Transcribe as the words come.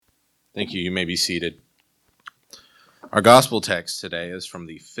Thank you. You may be seated. Our gospel text today is from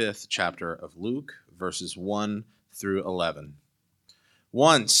the 5th chapter of Luke, verses 1 through 11.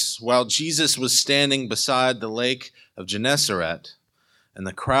 Once, while Jesus was standing beside the lake of Gennesaret, and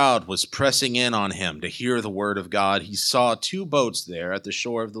the crowd was pressing in on him to hear the word of God, he saw two boats there at the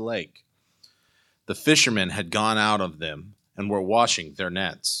shore of the lake. The fishermen had gone out of them and were washing their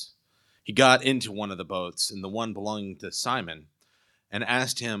nets. He got into one of the boats, and the one belonging to Simon, and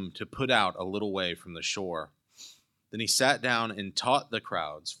asked him to put out a little way from the shore. Then he sat down and taught the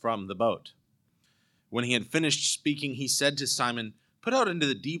crowds from the boat. When he had finished speaking, he said to Simon, "Put out into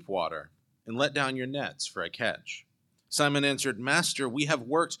the deep water and let down your nets for a catch." Simon answered, "Master, we have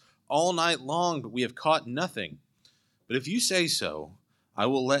worked all night long, but we have caught nothing. But if you say so, I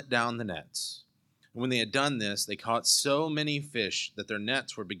will let down the nets." And when they had done this, they caught so many fish that their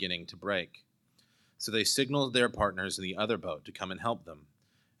nets were beginning to break. So they signaled their partners in the other boat to come and help them.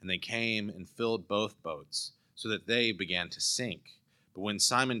 And they came and filled both boats, so that they began to sink. But when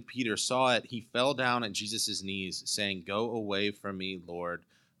Simon Peter saw it, he fell down at Jesus' knees, saying, "Go away from me, Lord,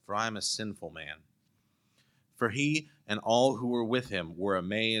 for I am a sinful man." For he and all who were with him were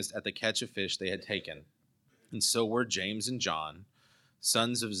amazed at the catch of fish they had taken. And so were James and John,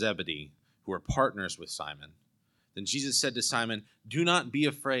 sons of Zebedee, who were partners with Simon. Then Jesus said to Simon, "Do not be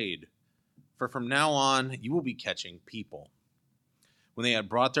afraid, for from now on you will be catching people." When they had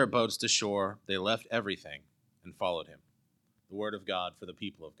brought their boats to shore, they left everything and followed him. The word of God for the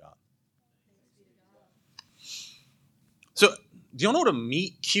people of God. So, do y'all know what a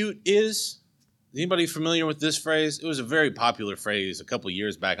meet cute is? Is anybody familiar with this phrase? It was a very popular phrase a couple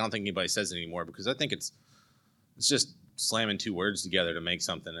years back. I don't think anybody says it anymore because I think it's just slamming two words together to make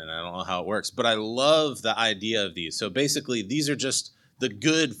something, and I don't know how it works. But I love the idea of these. So basically, these are just the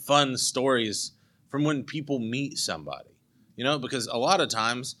good, fun stories from when people meet somebody. You know, because a lot of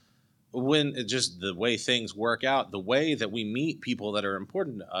times when it just the way things work out, the way that we meet people that are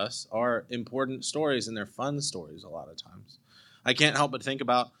important to us are important stories, and they're fun stories a lot of times. I can't help but think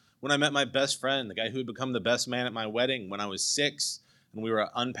about when I met my best friend, the guy who had become the best man at my wedding when I was 6, and we were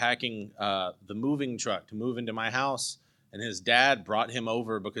unpacking the moving truck to move into my house, and his dad brought him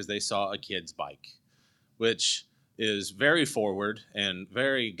over because they saw a kid's bike, which is very forward and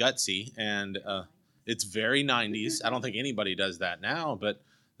very gutsy, and it's very 90s. I don't think anybody does that now, but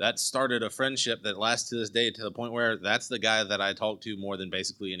that started a friendship that lasts to this day, to the point where that's the guy that I talk to more than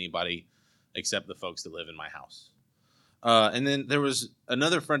basically anybody except the folks that live in my house. And then there was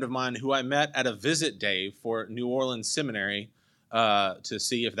another friend of mine who I met at a visit day for New Orleans Seminary to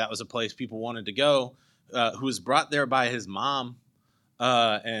see if that was a place people wanted to go, who was brought there by his mom.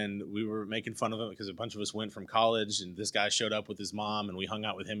 And we were making fun of him because a bunch of us went from college, and this guy showed up with his mom, and we hung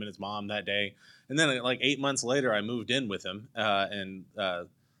out with him and his mom that day. And then like 8 months later, I moved in with him and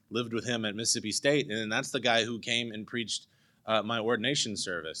lived with him at Mississippi State. And then that's the guy who came and preached my ordination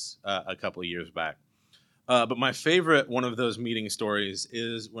service a couple of years back. But my favorite one of those meeting stories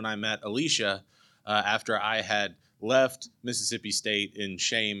is when I met Alicia after I had left Mississippi State in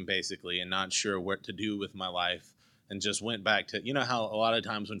shame, basically, and not sure what to do with my life, and just went back to, you know how a lot of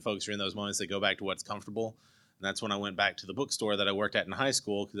times when folks are in those moments, they go back to what's comfortable. And that's when I went back to the bookstore that I worked at in high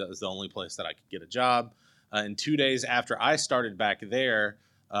school, because that was the only place that I could get a job. And 2 days after I started back there,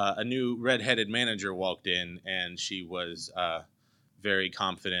 a new redheaded manager walked in, and she was very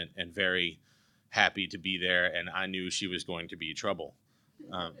confident and very happy to be there, and I knew she was going to be trouble.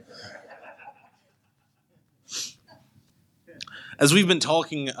 As we've been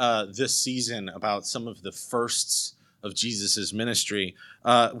talking this season about some of the firsts of Jesus' ministry,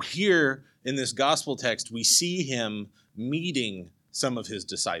 here in this gospel text, we see him meeting some of his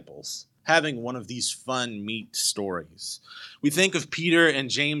disciples, having one of these fun meet stories. We think of Peter and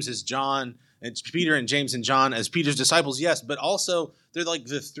James as John, and Peter and James and John as Peter's disciples, yes, but also they're like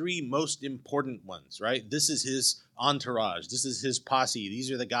the three most important ones, right? This is his entourage. This is his posse. These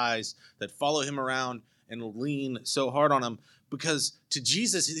are the guys that follow him around and lean so hard on him, because to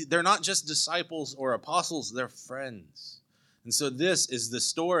Jesus, they're not just disciples or apostles, they're friends. And so this is the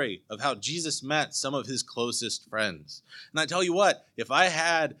story of how Jesus met some of his closest friends. And I tell you what, if I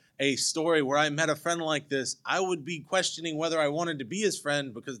had a story where I met a friend like this, I would be questioning whether I wanted to be his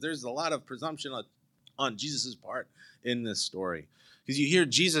friend, because there's a lot of presumption on Jesus' part in this story. Because you hear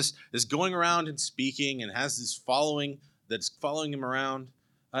Jesus is going around and speaking and has this following that's following him around.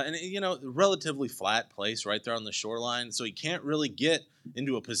 And, you know, relatively flat place right there on the shoreline. So he can't really get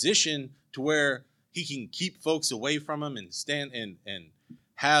into a position to where he can keep folks away from him and stand and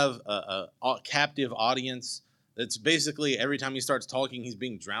have a captive audience. That's basically every time he starts talking, he's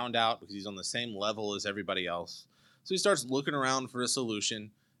being drowned out because he's on the same level as everybody else. So he starts looking around for a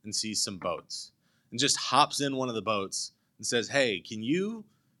solution. and sees some boats and just hops in one of the boats and says, "Hey, can you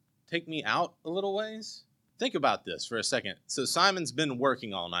take me out a little ways?" Think about this for a second. So Simon's been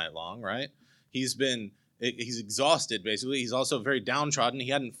working all night long, right? He's exhausted, basically. He's also very downtrodden. He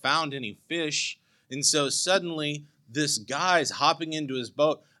hadn't found any fish. And so suddenly this guy's hopping into his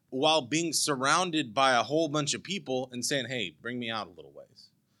boat while being surrounded by a whole bunch of people and saying, "Hey, bring me out a little ways."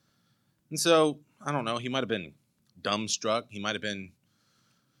 And so, I don't know, he might have been dumbstruck. He might have been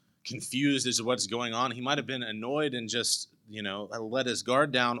confused as to what's going on. He might have been annoyed and just, let his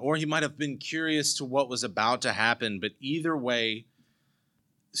guard down. Or he might have been curious to what was about to happen. But either way,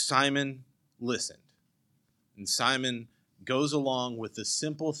 Simon listened. And Simon goes along with the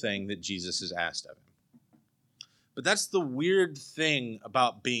simple thing that Jesus has asked of him. But that's the weird thing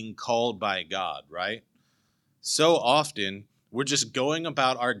about being called by God, right? So often, we're just going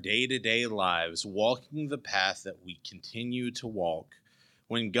about our day-to-day lives, walking the path that we continue to walk,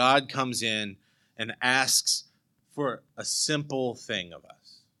 when God comes in and asks for a simple thing of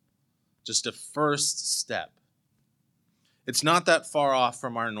us, just a first step. It's not that far off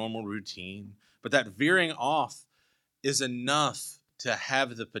from our normal routine, but that veering off is enough to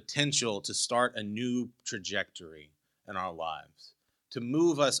have the potential to start a new trajectory in our lives, to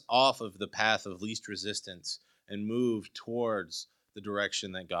move us off of the path of least resistance and move towards the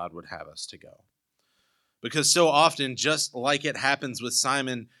direction that God would have us to go. Because so often, just like it happens with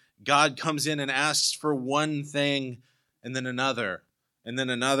Simon, God comes in and asks for one thing and then another, and then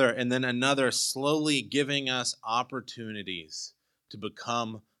another, and then another, slowly giving us opportunities to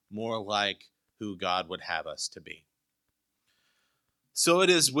become more like who God would have us to be. So it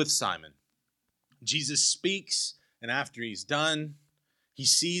is with Simon. Jesus speaks, and after he's done, he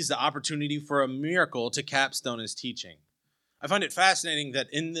sees the opportunity for a miracle to capstone his teaching. I find it fascinating that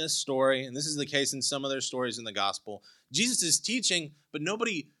in this story, and this is the case in some other stories in the gospel, Jesus is teaching, but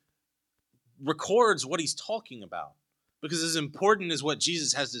nobody records what he's talking about. Because as important as what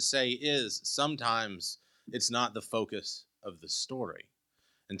Jesus has to say is, sometimes it's not the focus of the story.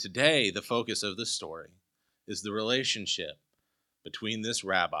 And today, the focus of the story is the relationship between this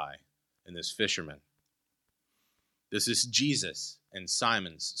rabbi and this fisherman. This is Jesus and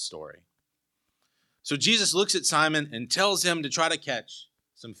Simon's story. So Jesus looks at Simon and tells him to try to catch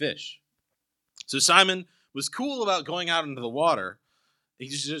some fish. So Simon was cool about going out into the water. He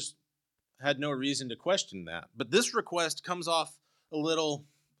just had no reason to question that. But this request comes off a little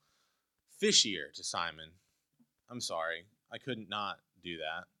fishier to Simon. I'm sorry, I couldn't not do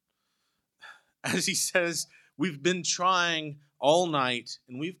that. As he says, "We've been trying all night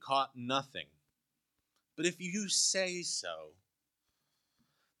and we've caught nothing. But if you say so."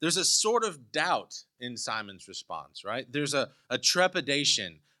 There's a sort of doubt in Simon's response, right? There's a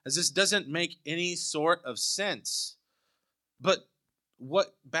trepidation, as this doesn't make any sort of sense. But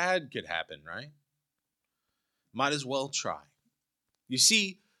what bad could happen, right? Might as well try. You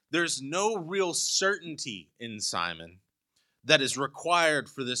see, there's no real certainty in Simon that is required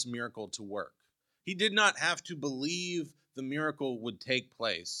for this miracle to work. He did not have to believe the miracle would take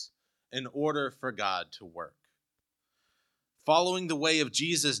place in order for God to work. Following the way of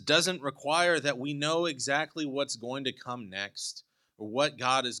Jesus doesn't require that we know exactly what's going to come next or what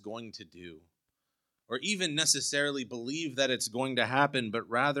God is going to do, or even necessarily believe that it's going to happen, but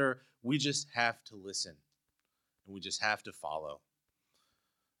rather we just have to listen and we just have to follow.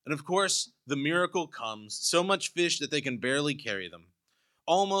 And of course, the miracle comes, so much fish that they can barely carry them,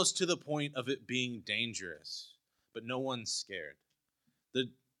 almost to the point of it being dangerous, but no one's scared. The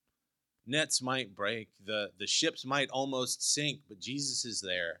nets might break, the ships might almost sink, but Jesus is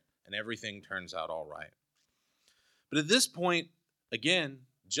there and everything turns out all right. But at this point, again,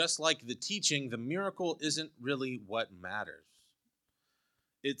 just like the teaching, the miracle isn't really what matters.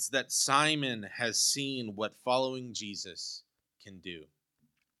 It's that Simon has seen what following Jesus can do.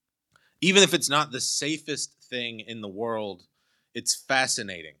 Even if it's not the safest thing in the world, it's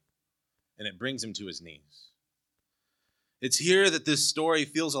fascinating and it brings him to his knees. It's here that this story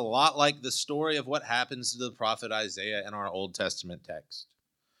feels a lot like the story of what happens to the prophet Isaiah in our Old Testament text.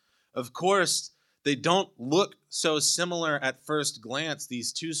 Of course, they don't look so similar at first glance.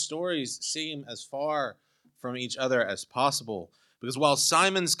 These two stories seem as far from each other as possible. Because while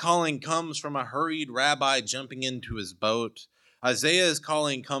Simon's calling comes from a hurried rabbi jumping into his boat, Isaiah's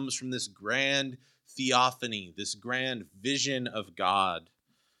calling comes from this grand theophany, this grand vision of God,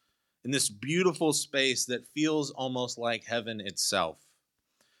 in this beautiful space that feels almost like heaven itself.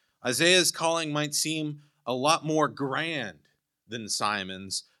 Isaiah's calling might seem a lot more grand than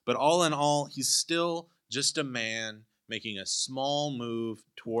Simon's, but all in all, he's still just a man making a small move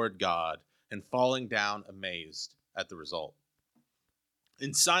toward God and falling down amazed at the result.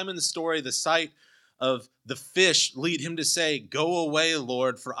 In Simon's story, the sight of the fish lead him to say, "Go away,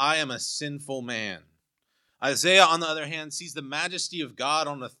 Lord, for I am a sinful man." Isaiah, on the other hand, sees the majesty of God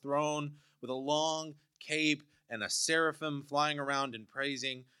on a throne with a long cape and a seraphim flying around and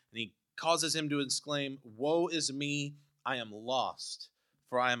praising, and he causes him to exclaim, "Woe is me, I am lost,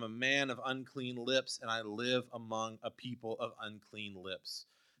 for I am a man of unclean lips, and I live among a people of unclean lips.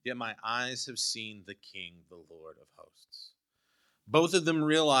 Yet my eyes have seen the King, the Lord of hosts." Both of them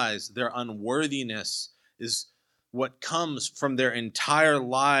realize their unworthiness is what comes from their entire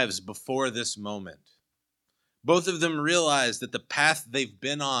lives before this moment. Both of them realize that the path they've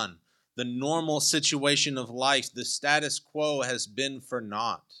been on, the normal situation of life, the status quo, has been for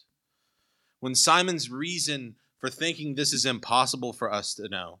naught. When Simon's reason for thinking this is impossible for us to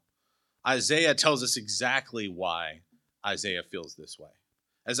know, Isaiah tells us exactly why Isaiah feels this way.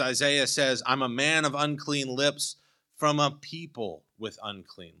 As Isaiah says, "I'm a man of unclean lips, from a people with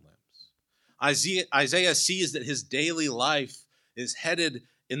unclean lips." Isaiah sees that his daily life is headed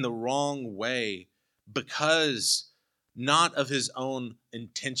in the wrong way because not of his own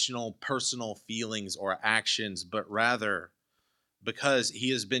intentional personal feelings or actions, but rather because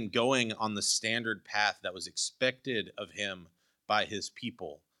he has been going on the standard path that was expected of him by his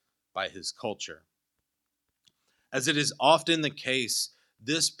people, by his culture. As it is often the case,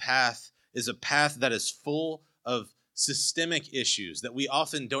 this path is a path that is full of systemic issues that we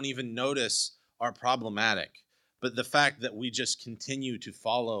often don't even notice are problematic. But the fact that we just continue to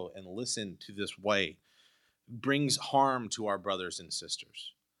follow and listen to this way brings harm to our brothers and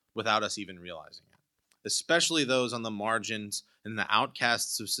sisters without us even realizing it, especially those on the margins and the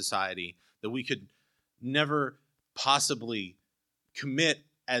outcasts of society that we could never possibly commit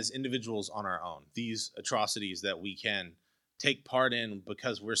as individuals on our own. These atrocities that we can take part in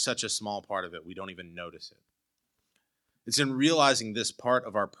because we're such a small part of it, we don't even notice it. It's in realizing this part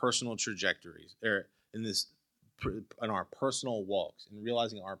of our personal trajectories, or in our personal walks, and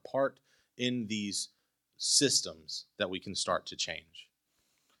realizing our part in these systems that we can start to change.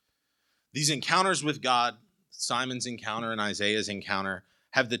 These encounters with God, Simon's encounter and Isaiah's encounter,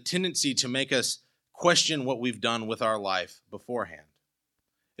 have the tendency to make us question what we've done with our life beforehand.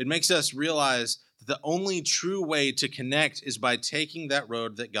 It makes us realize that the only true way to connect is by taking that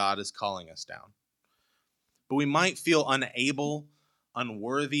road that God is calling us down. But we might feel unable,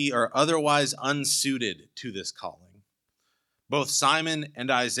 unworthy, or otherwise unsuited to this calling. Both Simon and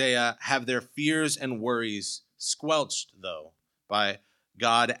Isaiah have their fears and worries squelched, though, by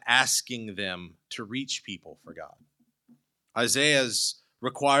God asking them to reach people for God. Isaiah's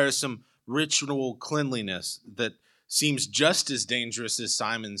requires some ritual cleanliness that seems just as dangerous as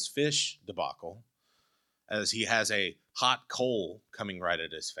Simon's fish debacle, as he has a hot coal coming right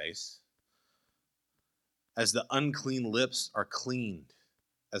at his face, as the unclean lips are cleaned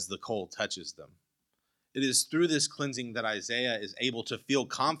as the coal touches them. It is through this cleansing that Isaiah is able to feel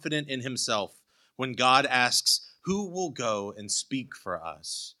confident in himself when God asks, "Who will go and speak for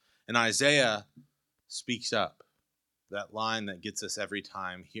us?" And Isaiah speaks up, that line that gets us every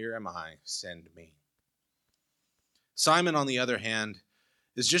time, "Here am I, send me." Simon, on the other hand,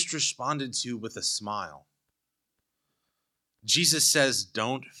 is just responded to with a smile. Jesus says,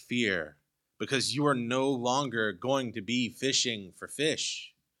 "Don't fear, because you are no longer going to be fishing for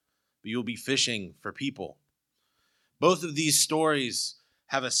fish, but you'll be fishing for people." Both of these stories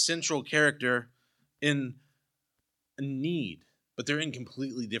have a central character in a need, but they're in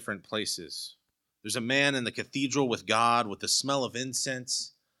completely different places. There's a man in the cathedral with God with the smell of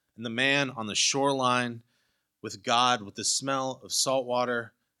incense, and the man on the shoreline with God with the smell of salt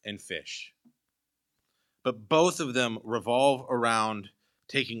water and fish. But both of them revolve around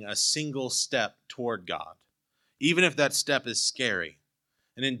taking a single step toward God, even if that step is scary,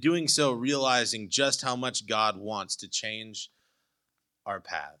 and in doing so, realizing just how much God wants to change our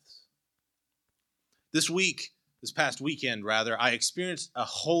paths. This past weekend, I experienced a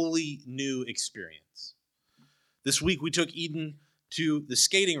wholly new experience. This week, we took Eden to the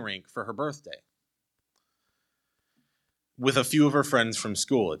skating rink for her birthday with a few of her friends from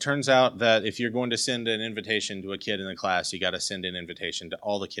school. It turns out that if you're going to send an invitation to a kid in the class, you got to send an invitation to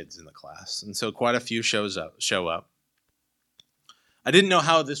all the kids in the class. And so quite a few show up. I didn't know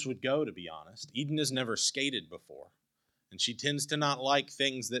how this would go, to be honest. Eden has never skated before, and she tends to not like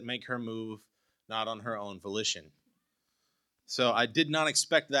things that make her move not on her own volition. So I did not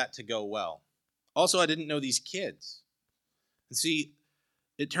expect that to go well. Also, I didn't know these kids. And see,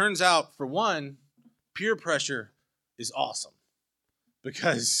 it turns out, for one, peer pressure is awesome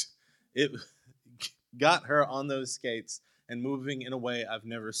because it got her on those skates and moving in a way I've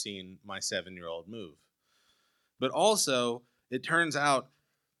never seen my 7-year-old move. But also, It turns out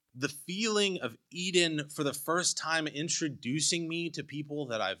the feeling of Eden for the first time introducing me to people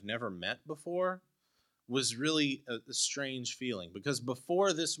that I've never met before was really a strange feeling, because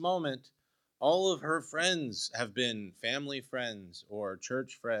before this moment, all of her friends have been family friends or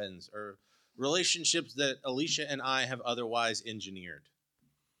church friends or relationships that Alicia and I have otherwise engineered.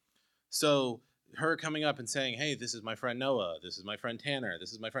 So her coming up and saying, hey, this is my friend Noah, this is my friend Tanner,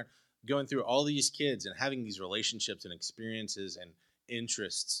 this is my friend, going through all these kids and having these relationships and experiences and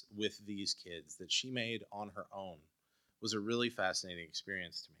interests with these kids that she made on her own was a really fascinating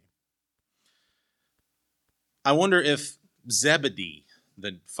experience to me. I wonder if Zebedee,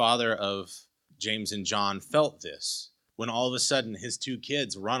 the father of James and John, felt this when all of a sudden his two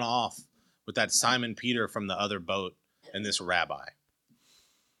kids run off with that Simon Peter from the other boat and this rabbi.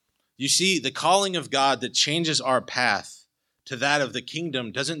 You see, the calling of God that changes our path to that of the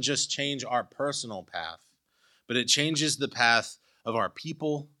kingdom doesn't just change our personal path, but it changes the path of our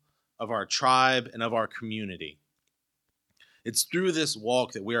people, of our tribe, and of our community. It's through this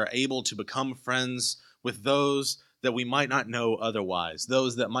walk that we are able to become friends with those that we might not know otherwise,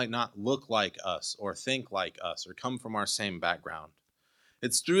 those that might not look like us or think like us or come from our same background.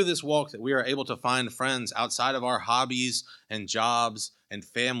 It's through this walk that we are able to find friends outside of our hobbies and jobs and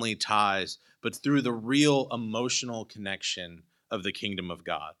family ties, but through the real emotional connection of the kingdom of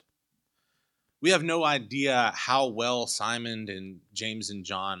God. We have no idea how well Simon and James and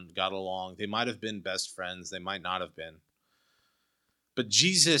John got along. They might have been best friends. They might not have been. But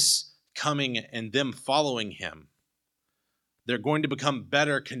Jesus coming and them following him, they're going to become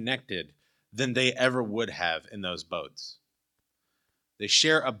better connected than they ever would have in those boats. They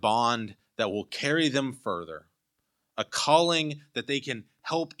share a bond that will carry them further, a calling that they can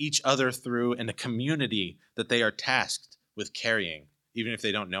help each other through, and a community that they are tasked with carrying, even if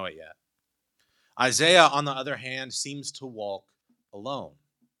they don't know it yet. Isaiah, on the other hand, seems to walk alone,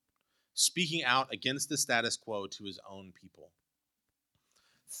 speaking out against the status quo to his own people.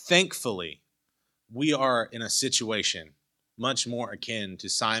 Thankfully, we are in a situation much more akin to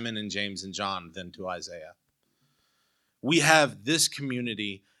Simon and James and John than to Isaiah. We have this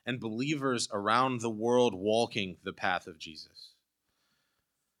community and believers around the world walking the path of Jesus.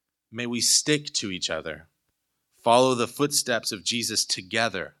 May we stick to each other, follow the footsteps of Jesus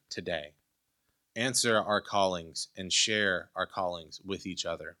together today, answer our callings, and share our callings with each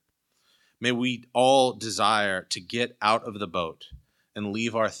other. May we all desire to get out of the boat and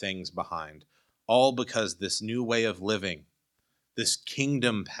leave our things behind, all because this new way of living, this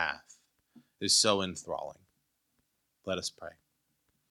kingdom path, is so enthralling. Let us pray.